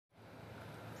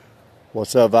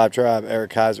What's up, Vibe Tribe?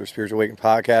 Eric Kaiser, Spiritual Awakening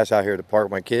Podcast. Out here at the park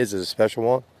with my kids is a special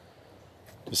one.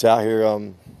 Just out here,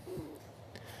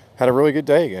 had a really good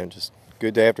day again. Just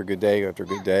good day after good day after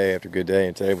good day after good day.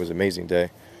 And today was an amazing day.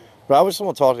 But I just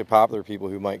want to talk to popular people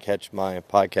who might catch my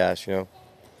podcast.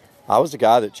 I was the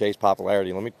guy that chased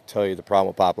popularity. Let me tell you the problem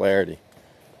with popularity.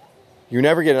 You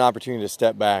never get an opportunity to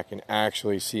step back and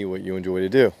actually see what you enjoy to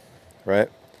do, right?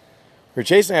 You're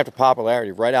chasing after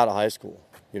popularity right out of high school.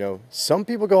 Some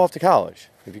people go off to college.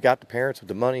 If you got the parents with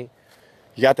the money,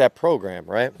 you got that program,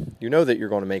 right? You know that you're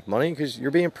going to make money because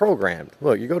you're being programmed.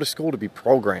 Look, you go to school to be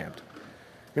programmed.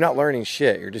 You're not learning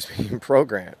shit. You're just being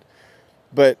programmed.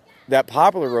 But that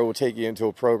popular road will take you into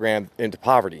a program, into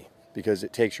poverty, because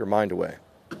it takes your mind away.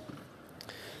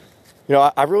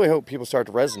 I really hope people start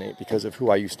to resonate because of who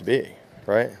I used to be,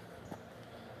 right?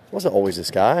 I wasn't always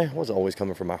this guy. I wasn't always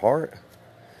coming from my heart.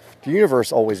 The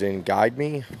universe always didn't guide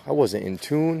me. I wasn't in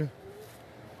tune.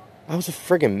 I was a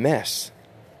friggin' mess.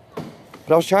 But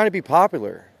I was trying to be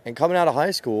popular. And coming out of high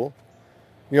school,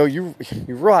 you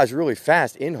realize really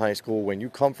fast in high school when you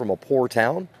come from a poor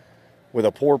town with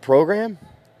a poor program,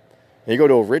 and you go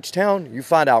to a rich town, you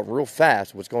find out real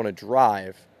fast what's going to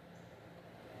drive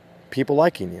people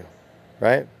liking you,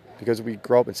 right? Because we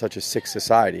grow up in such a sick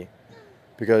society.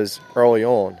 Because early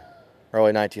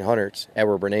 1900s,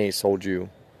 Edward Bernays sold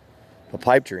you a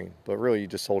pipe dream, but really you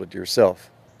just sold it to yourself.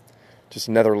 Just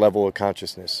another level of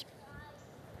consciousness.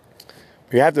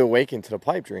 You have to awaken to the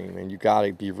pipe dream, and you got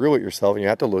to be real with yourself, and you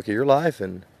have to look at your life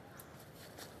and,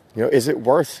 is it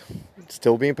worth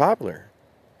still being popular?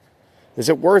 Is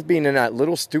it worth being in that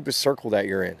little stupid circle that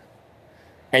you're in?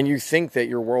 And you think that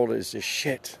your world is just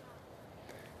shit.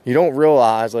 You don't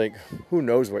realize, who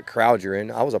knows what crowd you're in.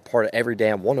 I was a part of every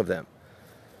damn one of them.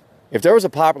 If there was a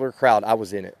popular crowd, I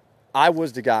was in it. I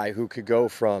was the guy who could go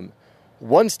from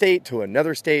one state to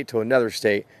another state to another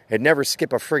state and never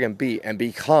skip a friggin' beat and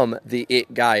become the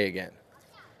it guy again.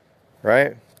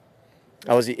 Right?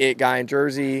 I was the it guy in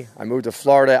Jersey. I moved to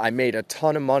Florida. I made a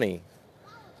ton of money.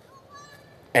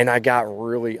 And I got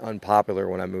really unpopular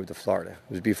when I moved to Florida.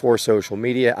 It was before social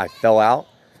media. I fell out.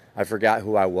 I forgot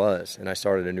who I was. And I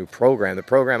started a new program. The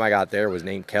program I got there was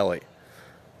named Kelly.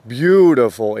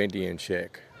 Beautiful Indian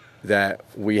chick that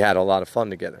we had a lot of fun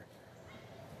together.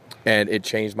 And it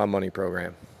changed my money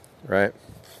program, right?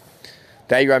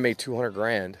 That year I made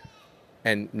 $200,000,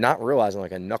 and not realizing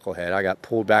like a knucklehead, I got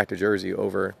pulled back to Jersey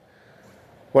over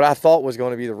what I thought was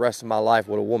going to be the rest of my life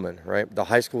with a woman, right? The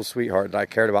high school sweetheart that I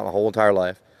cared about my whole entire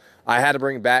life. I had to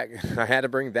bring that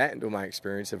into my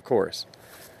experience, of course.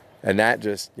 And that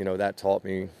just, that taught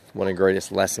me one of the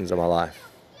greatest lessons of my life.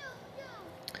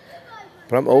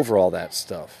 But I'm over all that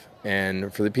stuff.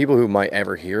 And for the people who might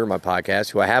ever hear my podcast,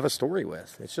 who I have a story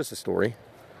with, it's just a story.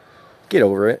 Get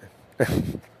over it.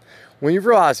 When you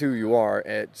realize who you are,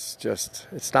 it's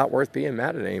not worth being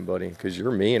mad at anybody because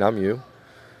you're me and I'm you.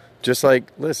 Just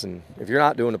listen, if you're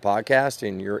not doing a podcast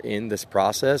and you're in this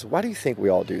process, why do you think we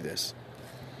all do this?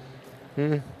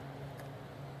 Are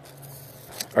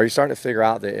you starting to figure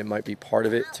out that it might be part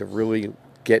of it to really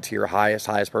get to your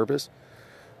highest purpose?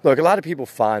 Look, a lot of people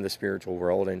find the spiritual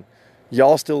world and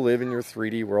y'all still live in your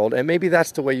 3D world, and maybe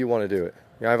that's the way you want to do it.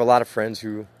 I have a lot of friends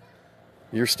who,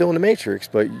 you're still in the Matrix,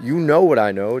 but you know what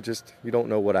I know, just you don't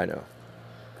know what I know.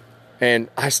 And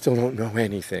I still don't know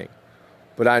anything.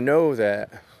 But I know that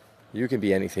you can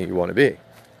be anything you want to be.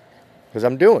 Because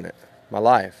I'm doing it, my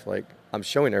life. I'm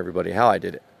showing everybody how I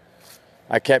did it.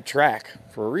 I kept track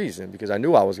for a reason, because I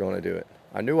knew I was going to do it.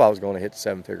 I knew I was going to hit the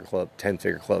 7-figure club,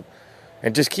 10-figure club,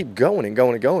 and just keep going and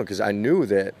going and going, because I knew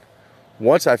that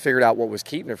once I figured out what was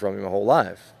keeping it from me my whole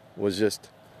life was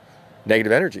just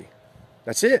negative energy.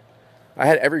 That's it. I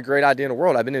had every great idea in the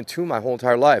world. I've been in tune my whole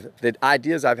entire life. The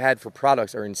ideas I've had for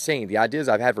products are insane. The ideas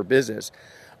I've had for business,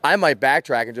 I might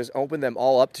backtrack and just open them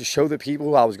all up to show the people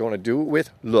who I was going to do it with,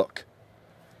 look.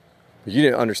 But you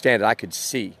didn't understand that I could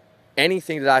see.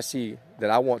 Anything that I see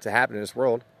that I want to happen in this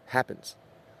world happens.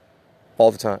 All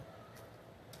the time.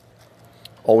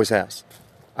 Always has.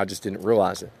 I just didn't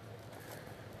realize it.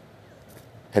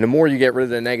 And the more you get rid of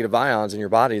the negative ions in your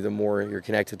body, the more you're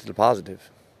connected to the positive.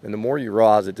 And the more you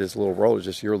realize that this little world is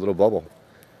just your little bubble.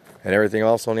 And everything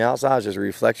else on the outside is just a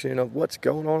reflection of what's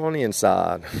going on the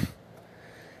inside.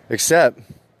 Except,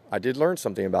 I did learn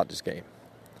something about this game.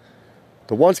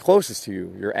 The ones closest to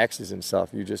you, your exes and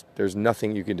stuff, there's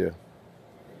nothing you can do.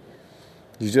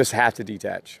 You just have to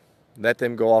detach. Let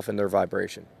them go off in their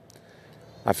vibration.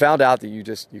 I found out that you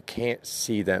can't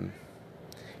see them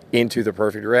into the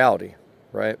perfect reality.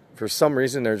 Right? For some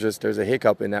reason, there's a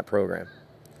hiccup in that program.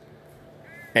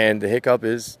 And the hiccup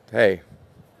is, hey,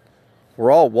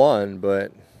 we're all one,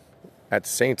 but at the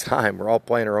same time, we're all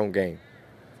playing our own game.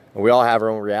 And we all have our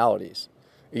own realities.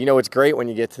 You know, it's great when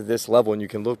you get to this level and you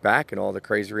can look back at all the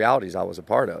crazy realities I was a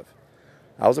part of.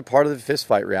 I was a part of the fist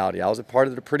fight reality. I was a part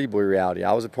of the pretty boy reality.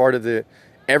 I was a part of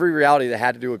every reality that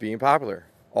had to do with being popular.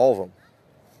 All of them.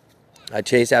 I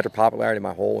chased after popularity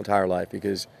my whole entire life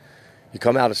because you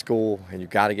come out of school and you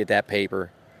got to get that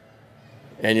paper.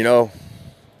 And you know,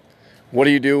 what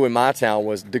do you do in my town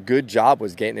was the good job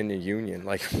was getting in the union.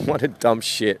 Like, what a dumb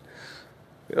shit.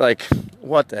 Like,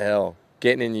 what the hell?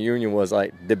 Getting in the union was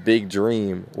like the big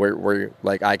dream where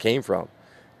like I came from.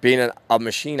 Being a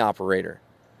machine operator.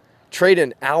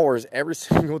 Trading hours every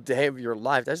single day of your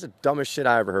life. That's the dumbest shit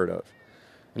I ever heard of.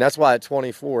 And that's why at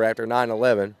 24, after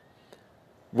 9/11,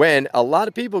 when a lot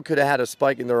of people could have had a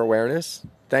spike in their awareness,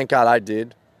 thank God I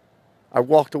did, I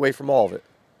walked away from all of it.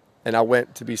 And I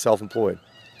went to be self-employed.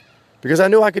 Because I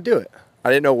knew I could do it. I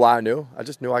didn't know why I knew. I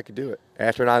just knew I could do it.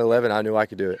 After 9/11, I knew I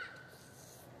could do it.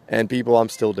 And people, I'm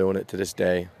still doing it to this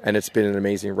day. And it's been an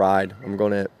amazing ride. I'm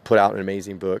going to put out an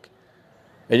amazing book.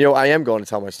 And, you know, I am going to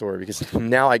tell my story because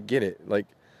now I get it. Like,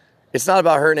 it's not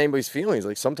about hurting anybody's feelings.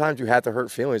 Like, sometimes you have to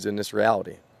hurt feelings in this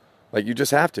reality. Like, you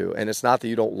just have to. And it's not that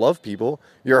you don't love people.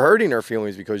 You're hurting their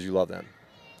feelings because you love them.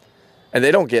 And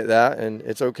they don't get that, and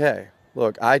it's okay.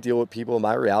 Look, I deal with people in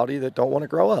my reality that don't want to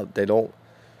grow up. They don't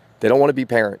want to be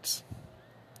parents.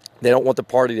 They don't want the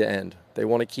party to end. They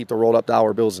want to keep the rolled up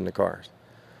dollar bills in the cars.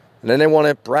 And then they want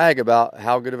to brag about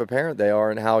how good of a parent they are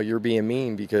and how you're being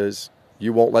mean because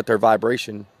you won't let their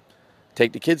vibration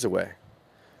take the kids away.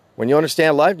 When you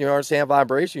understand life, you understand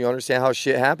vibration, you understand how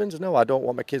shit happens. No, I don't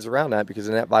want my kids around that because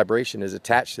then that vibration is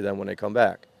attached to them when they come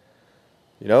back.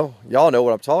 You know, y'all know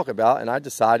what I'm talking about. And I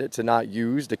decided to not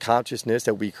use the consciousness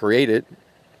that we created,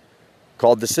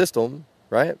 called the system,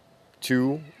 right,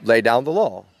 to lay down the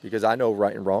law. Because I know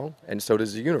right and wrong, and so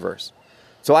does the universe.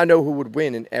 So I know who would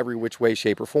win in every which way,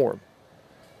 shape, or form.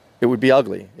 It would be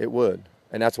ugly. It would.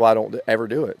 And that's why I don't ever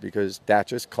do it, because that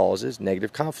just causes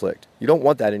negative conflict. You don't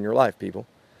want that in your life, people.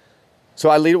 So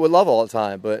I lead it with love all the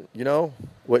time. But, you know,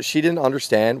 what she didn't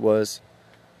understand was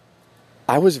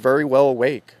I was very well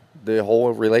awake the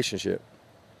whole relationship.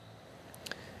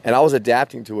 And I was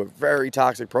adapting to a very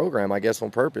toxic program, I guess, on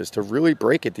purpose, to really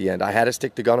break at the end. I had to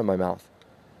stick the gun in my mouth.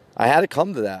 I had to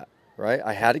come to that, right?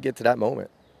 I had to get to that moment.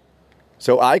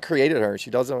 So I created her, and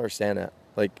she doesn't understand that.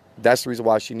 Like, that's the reason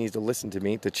why she needs to listen to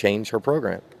me to change her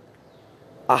program.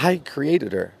 I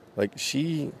created her. Like,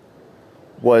 she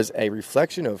was a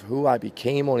reflection of who I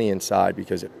became on the inside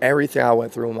because of everything I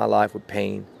went through in my life with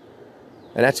pain.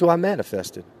 And that's who I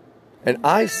manifested. And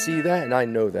I see that and I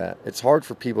know that. It's hard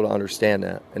for people to understand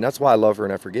that. And that's why I love her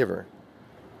and I forgive her.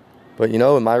 But, you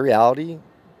know, in my reality,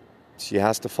 she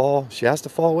has to fall. She has to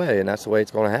fall away, and that's the way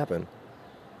it's going to happen.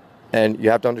 And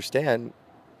you have to understand,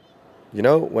 you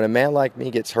know, when a man like me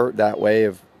gets hurt that way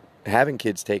of having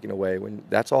kids taken away, when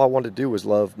that's all I wanted to do was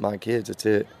love my kids, that's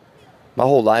it. My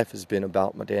whole life has been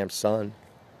about my damn son,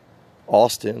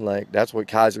 Austin. Like, that's what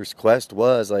Kaiser's Quest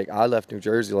was. Like, I left New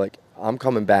Jersey, like, I'm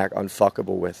coming back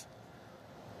unfuckable with.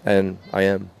 And I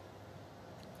am.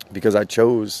 Because I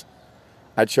chose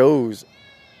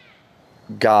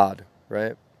God,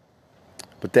 right?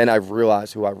 But then I've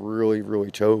realized who I really,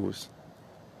 really chose.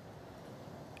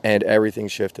 And everything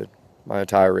shifted, my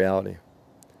entire reality.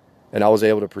 And I was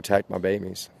able to protect my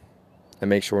babies and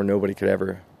make sure nobody could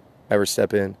ever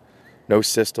step in. No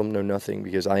system, no nothing,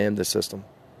 because I am the system.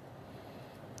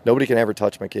 Nobody can ever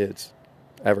touch my kids,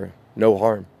 ever. No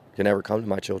harm can ever come to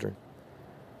my children.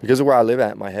 Because of where I live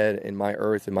at in my head, in my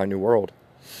earth, in my new world.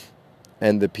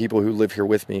 And the people who live here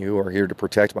with me who are here to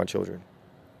protect my children.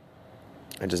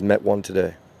 I just met one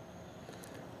today.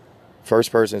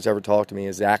 First person that's ever talked to me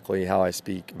exactly how I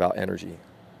speak about energy.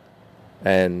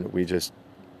 And we just,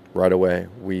 right away,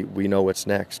 we know what's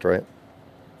next, right?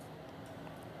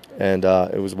 And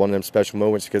it was one of them special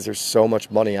moments because there's so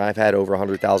much money. I've had over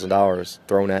 $100,000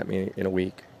 thrown at me in a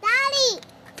week. Daddy!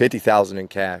 $50,000 in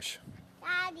cash.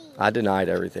 Daddy! I denied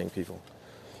everything, people.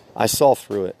 I saw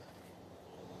through it.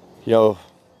 You know,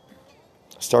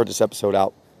 I started this episode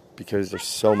out because there's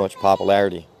so much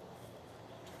popularity.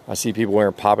 I see people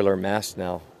wearing popular masks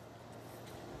now.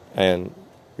 And,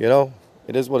 you know,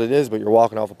 it is what it is, but you're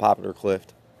walking off a popular cliff.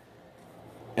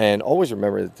 And always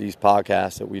remember that these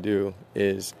podcasts that we do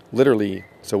is literally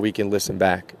so we can listen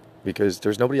back, because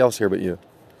there's nobody else here but you.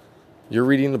 You're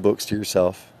reading the books to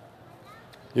yourself.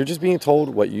 You're just being told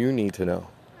what you need to know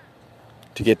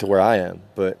to get to where I am.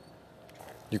 But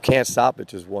you can't stop at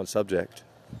just one subject.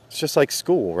 It's just like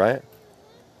school, right?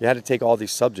 You had to take all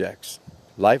these subjects.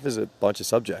 Life is a bunch of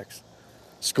subjects.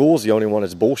 School's the only one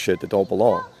that's bullshit that don't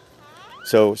belong.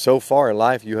 So far in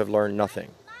life, you have learned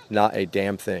nothing. Not a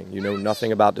damn thing. You know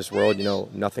nothing about this world. You know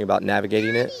nothing about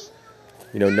navigating it.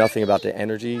 You know nothing about the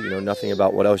energy. You know nothing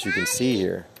about what else you can see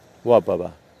here. What,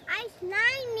 Bubba? I'm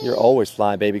flying. You're always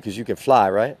flying, baby, because you can fly,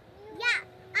 right? Yeah,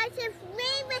 I can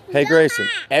fly with Hey, no Grayson,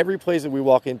 hat. every place that we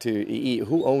walk into, eat,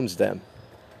 who owns them?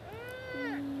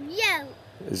 You.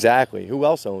 Exactly. Who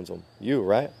else owns them? You,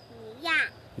 right? Yeah.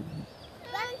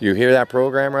 You hear that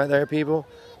program right there, people?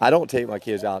 I don't take my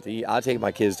kids out to eat. I take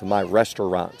my kids to my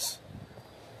restaurants.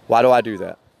 Why do I do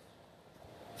that?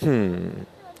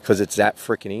 Because it's that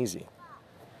freaking easy.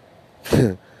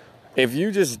 If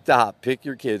you just stop, pick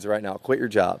your kids right now, quit your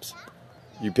jobs.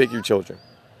 You pick your children.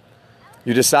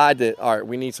 You decide that, all right,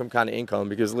 we need some kind of income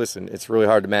because, listen, it's really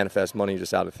hard to manifest money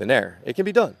just out of thin air. It can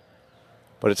be done,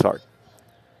 but it's hard.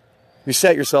 You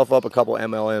set yourself up a couple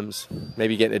MLMs,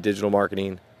 maybe get into digital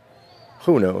marketing.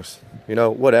 Who knows? You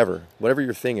know, whatever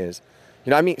your thing is.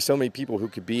 You know, I meet so many people who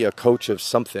could be a coach of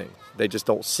something. They just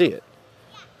don't see it.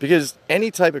 Because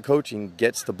any type of coaching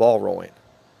gets the ball rolling.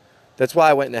 That's why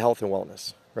I went into health and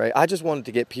wellness, right? I just wanted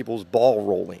to get people's ball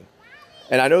rolling.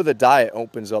 And I know the diet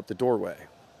opens up the doorway.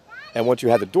 And once you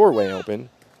have the doorway open,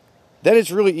 then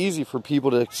it's really easy for people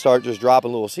to start just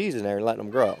dropping little seeds in there and letting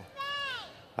them grow.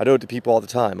 I do it to people all the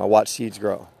time. I watch seeds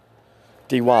grow.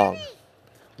 D. Wong.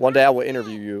 One day I will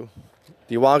interview you.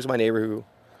 D. Wong's my neighbor who,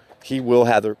 he will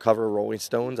have the cover of Rolling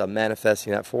Stones. I'm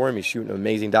manifesting that for him. He's shooting an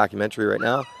amazing documentary right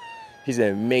now. He's an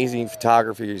amazing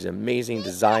photographer. He's an amazing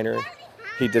designer.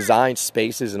 He designs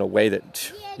spaces in a way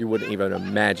that you wouldn't even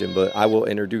imagine, but I will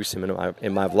introduce him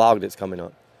in my vlog that's coming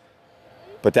up.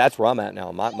 But that's where I'm at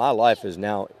now. My life is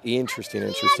now interesting.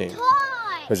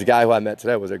 Because the guy who I met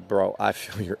today was like, bro, I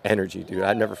feel your energy, dude.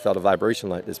 I never felt a vibration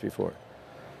like this before.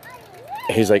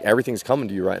 He's like, everything's coming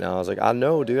to you right now. I was like, I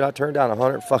know, dude. I turned down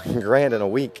 100 fucking grand in a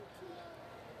week.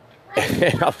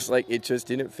 And I was like, it just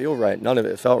didn't feel right. None of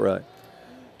it felt right.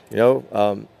 You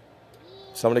know,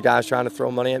 some of the guys trying to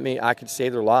throw money at me, I could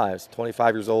save their lives.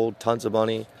 25 years old, tons of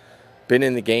money, been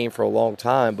in the game for a long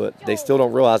time, but they still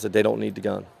don't realize that they don't need the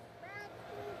gun.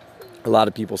 A lot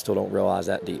of people still don't realize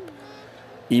that deep.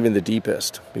 Even the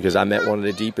deepest, because I met one of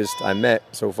the deepest I met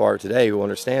so far today who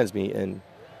understands me, and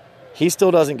he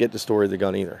still doesn't get the story of the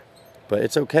gun either. But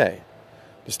it's okay.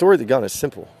 The story of the gun is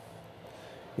simple.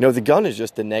 You know, the gun is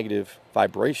just a negative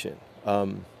vibration.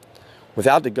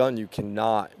 Without the gun, you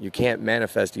can't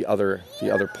manifest the other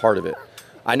part of it.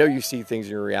 I know you see things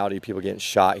in your reality, people getting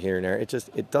shot here and there.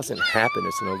 It doesn't happen.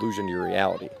 It's an illusion to your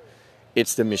reality.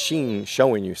 It's the machine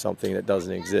showing you something that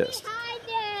doesn't exist.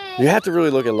 You have to really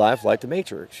look at life like the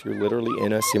Matrix. You're literally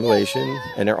in a simulation,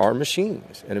 and there are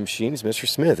machines. And a machine is Mr.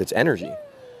 Smith. It's energy.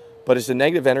 But it's the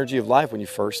negative energy of life when you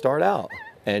first start out.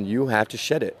 And you have to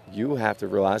shed it. You have to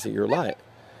realize that you're light.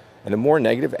 And the more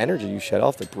negative energy you shed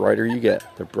off, the brighter you get.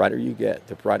 The brighter you get.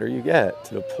 The brighter you get.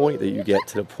 To the point that you get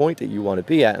to the point that you want to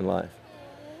be at in life.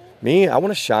 Me, I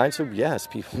want to shine so, yes,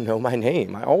 people know my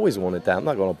name. I always wanted that. I'm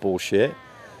not going to bullshit.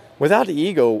 Without the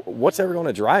ego, what's ever going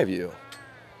to drive you?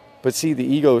 But see, the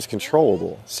ego is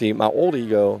controllable. See, my old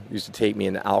ego used to take me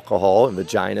into alcohol and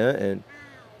vagina and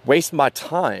waste my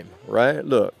time, right?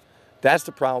 Look, that's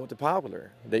the problem with the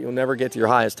popular. That you'll never get to your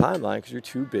highest timeline because you're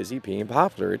too busy being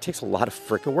popular. It takes a lot of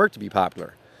freaking work to be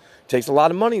popular. It takes a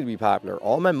lot of money to be popular.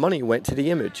 All my money went to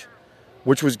the image,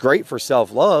 which was great for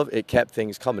self-love. It kept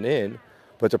things coming in.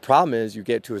 But the problem is you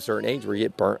get to a certain age where you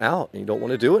get burnt out and you don't want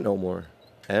to do it no more.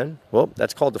 And, well,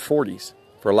 that's called the 40s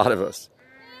for a lot of us.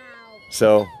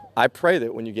 So I pray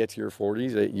that when you get to your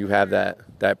 40s that you have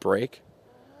that break.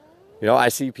 You know, I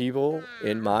see people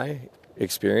in my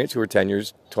experience who are 10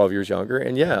 years, 12 years younger,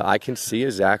 and yeah, I can see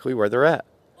exactly where they're at.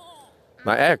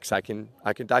 My ex, I can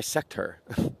dissect her.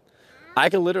 I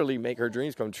can literally make her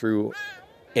dreams come true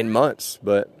in months,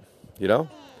 but, you know,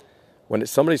 when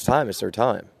it's somebody's time, it's their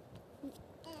time.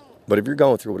 But if you're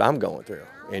going through what I'm going through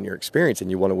in your experience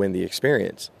and you want to win the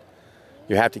experience,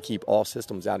 you have to keep all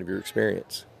systems out of your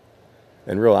experience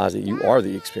and realize that you are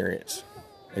the experience.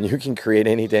 And you can create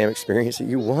any damn experience that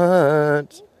you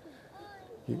want.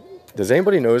 Does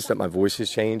anybody notice that my voice is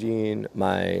changing?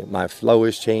 My flow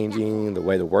is changing. The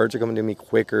way the words are coming to me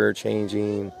quicker,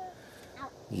 changing.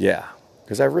 Yeah,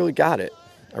 because I really got it.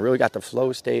 I really got the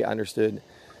flow state. I understood.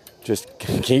 Just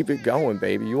keep it going,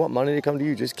 baby. You want money to come to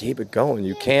you, just keep it going.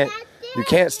 You can't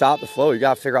stop the flow. You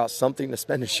got to figure out something to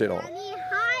spend the shit on.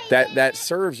 That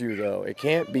serves you, though. It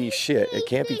can't be shit. It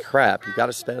can't be crap. You got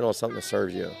to spend it on something that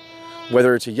serves you.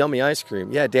 Whether it's a yummy ice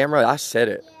cream. Yeah, damn right. I said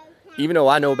it. Even though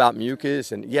I know about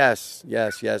mucus and yes,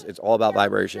 it's all about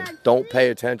vibration. Don't pay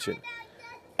attention.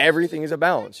 Everything is a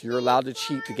balance. You're allowed to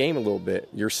cheat the game a little bit.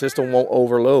 Your system won't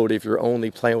overload if you're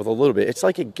only playing with a little bit. It's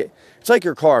like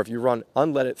your car. If you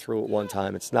unlet it through at one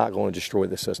time, it's not going to destroy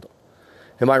the system.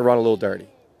 It might run a little dirty.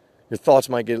 Your thoughts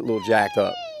might get a little jacked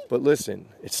up. But listen,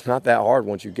 it's not that hard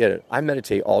once you get it. I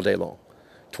meditate all day long.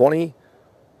 20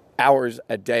 hours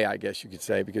a day, I guess you could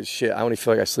say, because shit, I only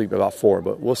feel like I sleep about 4,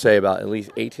 but we'll say about at least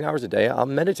 18 hours a day,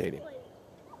 I'm meditating.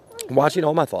 I'm watching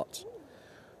all my thoughts.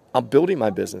 I'm building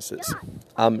my businesses.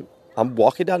 I'm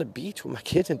walking down the beach with my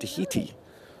kids in Tahiti.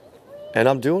 And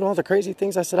I'm doing all the crazy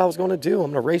things I said I was going to do.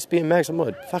 I'm going to race BMX. I'm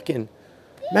going to fucking,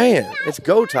 man, it's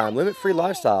go time, limit-free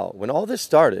lifestyle. When all this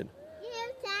started,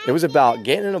 it was about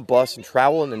getting in a bus and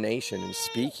traveling the nation and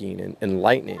speaking and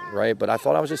enlightening, right? But I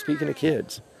thought I was just speaking to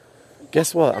kids.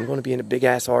 Guess what? I'm going to be in a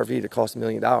big-ass RV that costs $1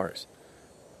 million. And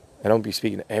I'm going to be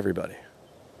speaking to everybody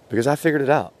because I figured it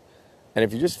out. And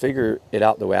if you just figure it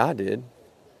out the way I did,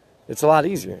 it's a lot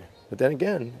easier. But then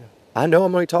again, I know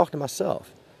I'm only talking to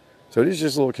myself. So this is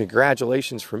just a little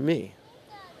congratulations from me.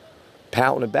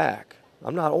 Pat on the back.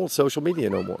 I'm not on social media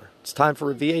no more. It's time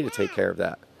for a VA to take care of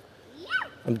that.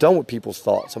 I'm done with people's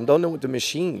thoughts. I'm done with the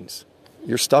machines.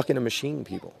 You're stuck in a machine,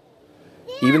 people.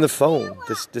 Even the phone.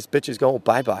 This bitch is going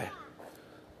bye-bye.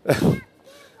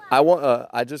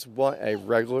 I just want a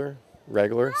regular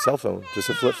cell phone. Just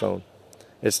a flip phone.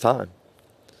 It's time.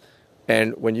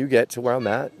 And when you get to where I'm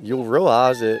at, you'll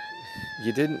realize that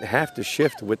you didn't have to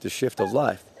shift with the shift of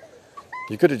life.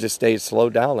 You could have just stayed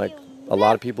slowed down like a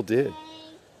lot of people did.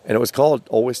 And it was called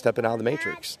always stepping out of the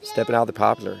matrix, stepping out of the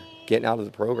popular, getting out of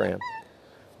the program.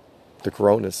 The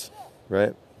coronas,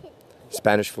 right?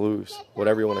 Spanish flus,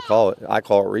 whatever you want to call it. I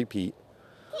call it repeat.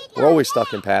 We're always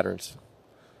stuck in patterns.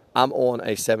 I'm on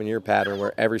a 7-year pattern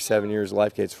where every 7 years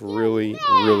life gets really,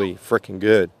 really freaking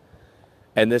good.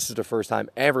 And this is the first time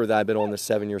ever that I've been on this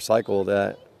 7-year cycle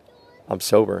that I'm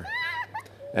sober.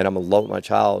 And I'm alone with my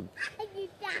child.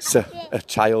 So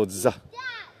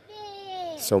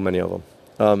many of them.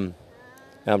 And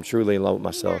I'm truly in love with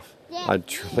myself. I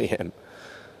truly am.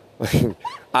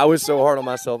 I was so hard on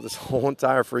myself this whole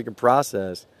entire freaking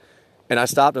process. And I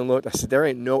stopped and looked. I said, there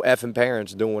ain't no effing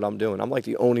parents doing what I'm doing. I'm like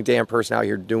the only damn person out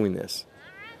here doing this.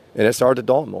 And it started to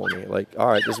dawn on me. Like, all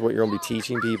right, this is what you're going to be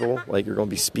teaching people. Like, you're going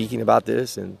to be speaking about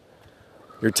this. And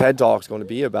your TED Talk's going to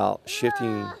be about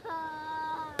shifting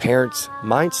parents'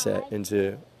 mindset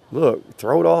into, look,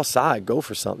 throw it all aside. Go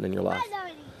for something in your life.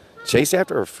 Chase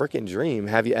after a freaking dream.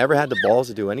 Have you ever had the balls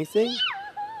to do anything?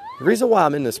 The reason why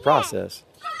I'm in this process,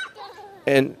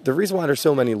 and the reason why there's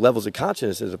so many levels of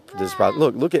consciousness is this process.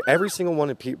 Look at every single one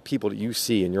of people that you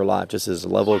see in your life just as a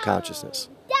level of consciousness.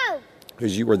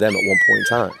 Because you were them at one point in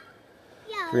time.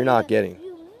 You're not getting,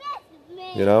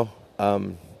 you know?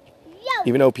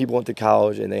 Even though people went to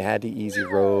college and they had the easy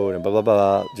road and blah, blah,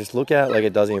 blah, just look at it like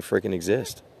it doesn't even freaking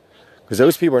exist. Because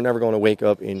those people are never going to wake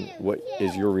up in what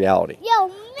is your reality.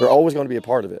 They're always going to be a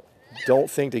part of it.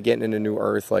 Don't think that getting into New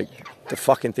Earth, like, the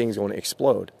fucking thing's going to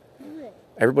explode.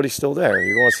 Everybody's still there.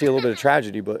 You're going to see a little bit of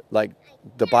tragedy, but like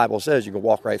the Bible says, you can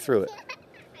walk right through it.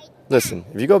 Listen,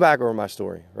 if you go back over my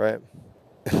story, right,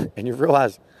 and you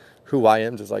realize who I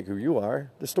am just like who you are,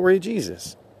 the story of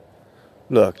Jesus.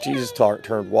 Look, Jesus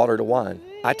turned water to wine.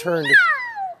 I turned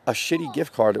a shitty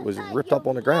gift card that was ripped up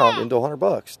on the ground into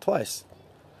 $100 twice.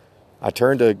 I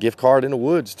turned a gift card in the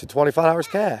woods to 25 hours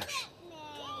cash.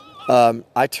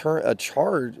 I turned a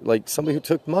charge, like somebody who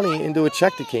took money, into a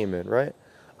check that came in, right?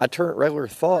 I turned regular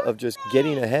thought of just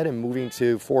getting ahead and moving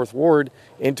to 4th Ward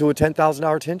into a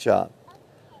 $10,000 tent job.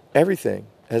 Everything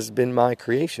has been my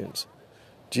creations.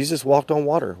 Jesus walked on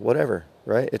water, whatever,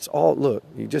 right? It's all, look,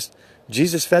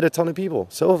 Jesus fed a ton of people.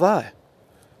 So have I,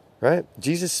 right?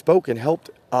 Jesus spoke and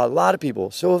helped a lot of people.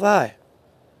 So have I.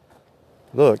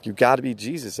 Look, you got to be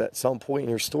Jesus at some point in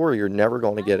your story. You're never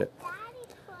going to get it.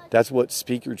 That's what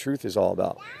Speak Your Truth is all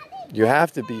about. You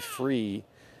have to be free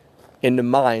in the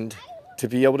mind to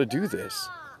be able to do this.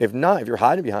 If not, if you're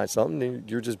hiding behind something, then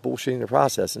you're just bullshitting the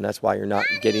process, and that's why you're not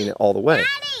getting it all the way.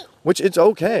 Which, it's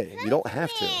okay. You don't have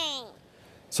to.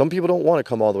 Some people don't want to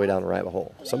come all the way down the rabbit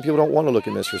hole. Some people don't want to look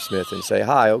at Mr. Smith and say,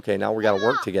 hi, okay, now we got to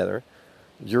work together.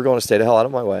 You're going to stay the hell out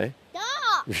of my way.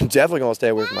 You're definitely going to stay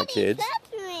away from my kids.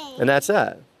 And that's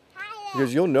that.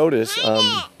 Because you'll notice,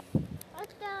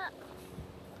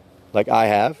 like I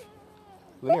have.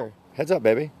 Linear, heads up,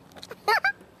 baby.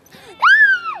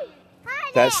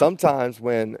 That sometimes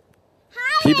when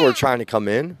people are trying to come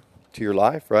in to your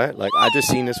life, right? Like I just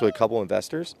seen this with a couple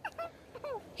investors,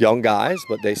 young guys,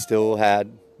 but they still had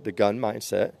the gun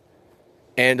mindset.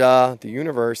 And the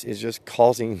universe is just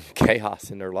causing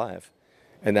chaos in their life.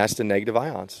 And that's the negative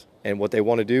ions. And what they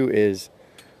want to do is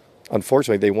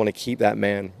unfortunately, they want to keep that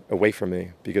man away from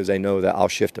me because they know that I'll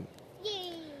shift him.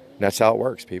 And that's how it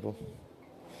works, people.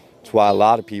 That's why a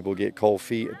lot of people get cold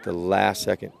feet at the last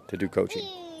second to do coaching.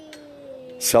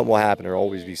 Something will happen. There'll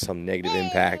always be some negative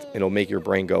impact. And it'll make your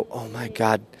brain go, oh, my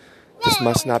God, this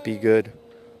must not be good.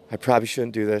 I probably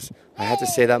shouldn't do this. I have to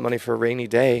save that money for a rainy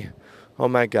day. Oh,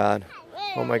 my God.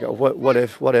 Oh, my God. What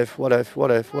if?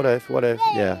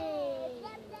 Yeah.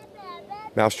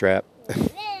 Mousetrap.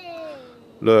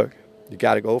 Look, you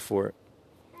got to go for it.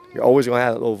 You're always going to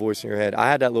have that little voice in your head.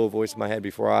 I had that little voice in my head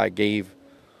before I gave,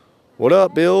 what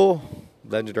up, Bill?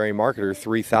 Legendary marketer,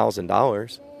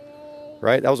 $3,000.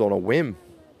 Right? That was on a whim.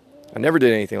 I never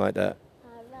did anything like that.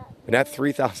 And that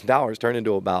 $3,000 turned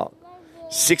into about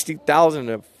 $60,000 in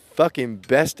a fucking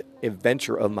best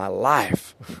adventure of my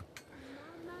life.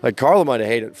 Like, Carla might have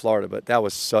hated Florida, but that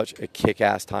was such a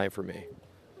kick-ass time for me.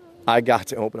 I got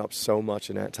to open up so much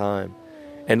in that time.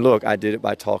 And look, I did it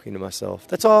by talking to myself.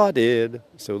 That's all I did.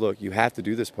 So look, you have to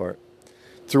do this part.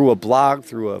 Through a blog,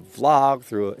 through a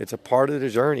vlog, it's a part of the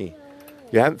journey.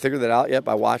 You haven't figured that out yet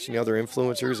by watching the other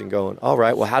influencers and going, all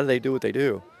right, well, how do they do what they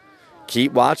do?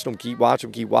 Keep watching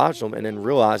them, and then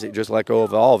realize it, just let go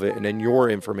of all of it, and then your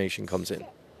information comes in.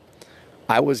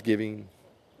 I was giving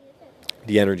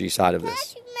the energy side of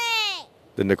this,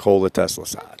 the Nikola Tesla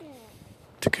side,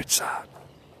 the good side.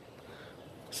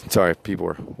 Sorry, people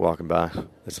were walking by.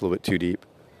 That's a little bit too deep.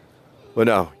 But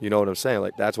no, you know what I'm saying?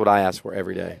 Like, that's what I ask for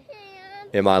every day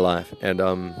in my life. And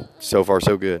so far,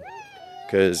 so good.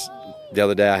 Because the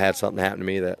other day I had something happen to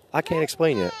me that I can't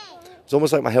explain yet. It's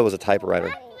almost like my head was a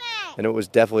typewriter. And it was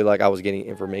definitely like I was getting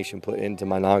information put into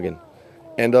my noggin.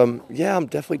 And yeah, I'm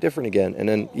definitely different again. And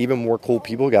then even more cool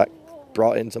people got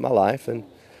brought into my life. And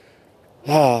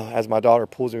as my daughter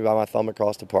pulls me by my thumb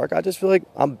across the park, I just feel like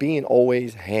I'm being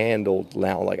always handled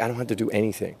now. Like, I don't have to do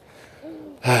anything.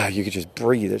 You could just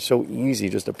breathe. It's so easy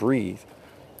just to breathe.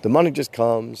 The money just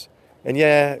comes. And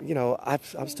yeah, you know,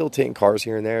 I'm still tinting cars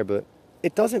here and there, but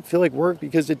it doesn't feel like work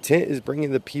because the tint is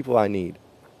bringing the people I need.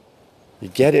 You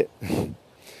get it?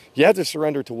 You have to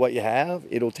surrender to what you have.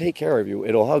 It'll take care of you.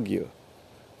 It'll hug you.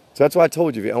 So that's why I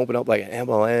told you, if you open up like an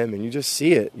MLM and you just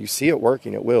see it, you see it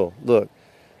working, it will. Look,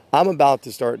 I'm about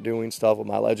to start doing stuff with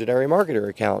my Legendary Marketer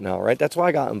account now, right? That's why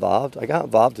I got involved. I got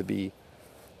involved to be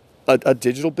a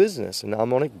digital business, and now I'm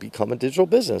going to become a digital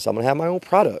business. I'm going to have my own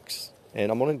products,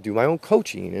 and I'm going to do my own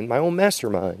coaching and my own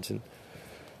masterminds. And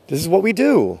this is what we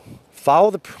do.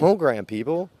 Follow the program,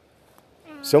 people.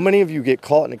 So many of you get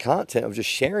caught in the content of just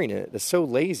sharing it. That's so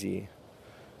lazy.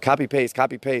 Copy, paste,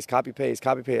 copy, paste, copy, paste,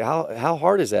 copy, paste. How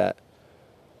hard is that?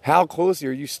 How closely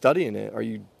are you studying it?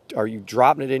 Are you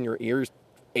dropping it in your ears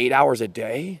 8 hours a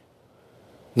day?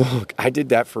 Look, I did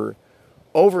that for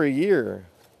over a year,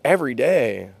 every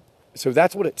day. So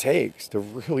that's what it takes to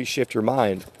really shift your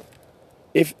mind.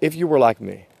 If you were like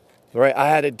me, right? I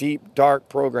had a deep, dark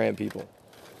program, people.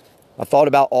 I thought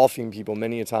about offing people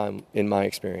many a time in my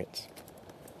experience.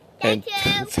 And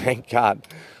thank God,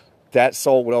 that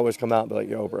soul would always come out and be like,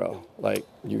 yo, bro, like,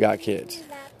 you got kids.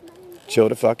 Chill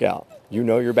the fuck out. You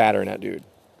know you're battering that dude.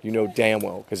 You know damn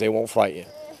well, because they won't fight you.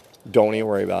 Don't even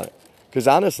worry about it. Because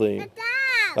honestly,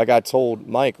 like I told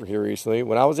Mike here recently,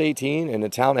 when I was 18 and the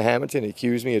town of Hamilton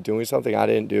accused me of doing something I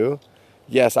didn't do,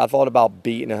 yes, I thought about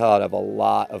beating the hell out of a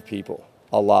lot of people.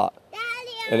 A lot.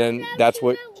 And then that's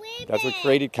what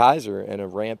created Kaiser and a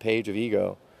rampage of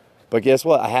ego. But guess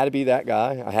what? I had to be that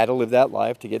guy. I had to live that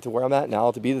life to get to where I'm at now,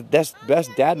 to be the best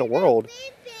dad in the world,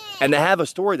 and to have a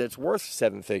story that's worth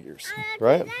 7 figures,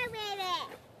 right?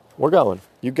 We're going.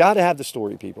 You got to have the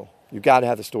story, people. You got to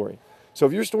have the story. So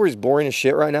if your story's boring as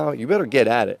shit right now, you better get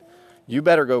at it. You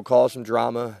better go cause some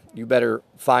drama. You better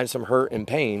find some hurt and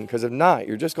pain, because if not,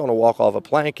 you're just going to walk off a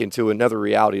plank into another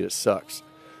reality that sucks.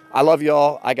 I love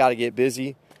y'all. I got to get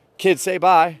busy. Kids, say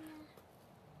bye.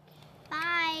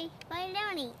 Bye. Bye,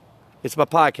 Lonnie. It's my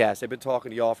podcast. I've been talking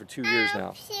to y'all for 2 years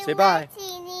now. Say bye.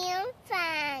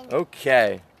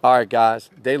 Okay. All right, guys.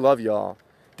 They love y'all.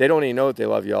 They don't even know that they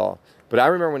love y'all. But I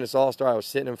remember when this all started, I was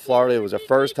sitting in Florida. It was the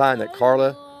first time that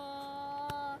Carla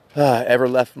ever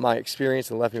left my experience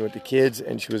and left me with the kids.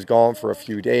 And she was gone for a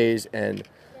few days. And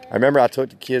I remember I took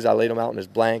the kids. I laid them out in this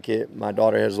blanket. My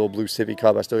daughter has a little blue sippy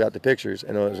cup. I still got the pictures.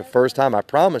 And it was the first time I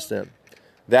promised them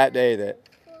that day that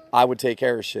I would take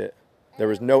care of shit. There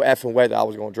was no effing way that I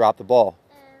was going to drop the ball.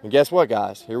 And guess what,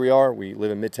 guys? Here we are. We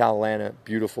live in Midtown Atlanta.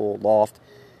 Beautiful loft.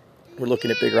 We're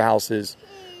looking at bigger houses.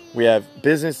 We have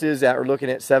businesses that are looking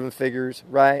at 7 figures,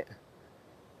 right?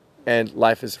 And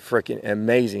life is freaking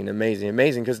amazing, amazing,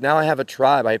 amazing. Because now I have a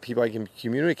tribe. I have people I can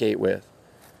communicate with.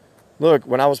 Look,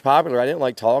 when I was popular, I didn't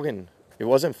like talking. It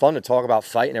wasn't fun to talk about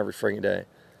fighting every freaking day.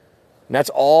 And that's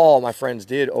all my friends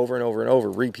did over and over and over.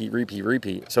 Repeat, repeat,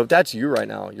 repeat. So if that's you right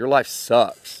now, your life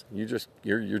sucks. You're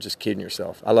just kidding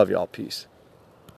yourself. I love y'all. Peace.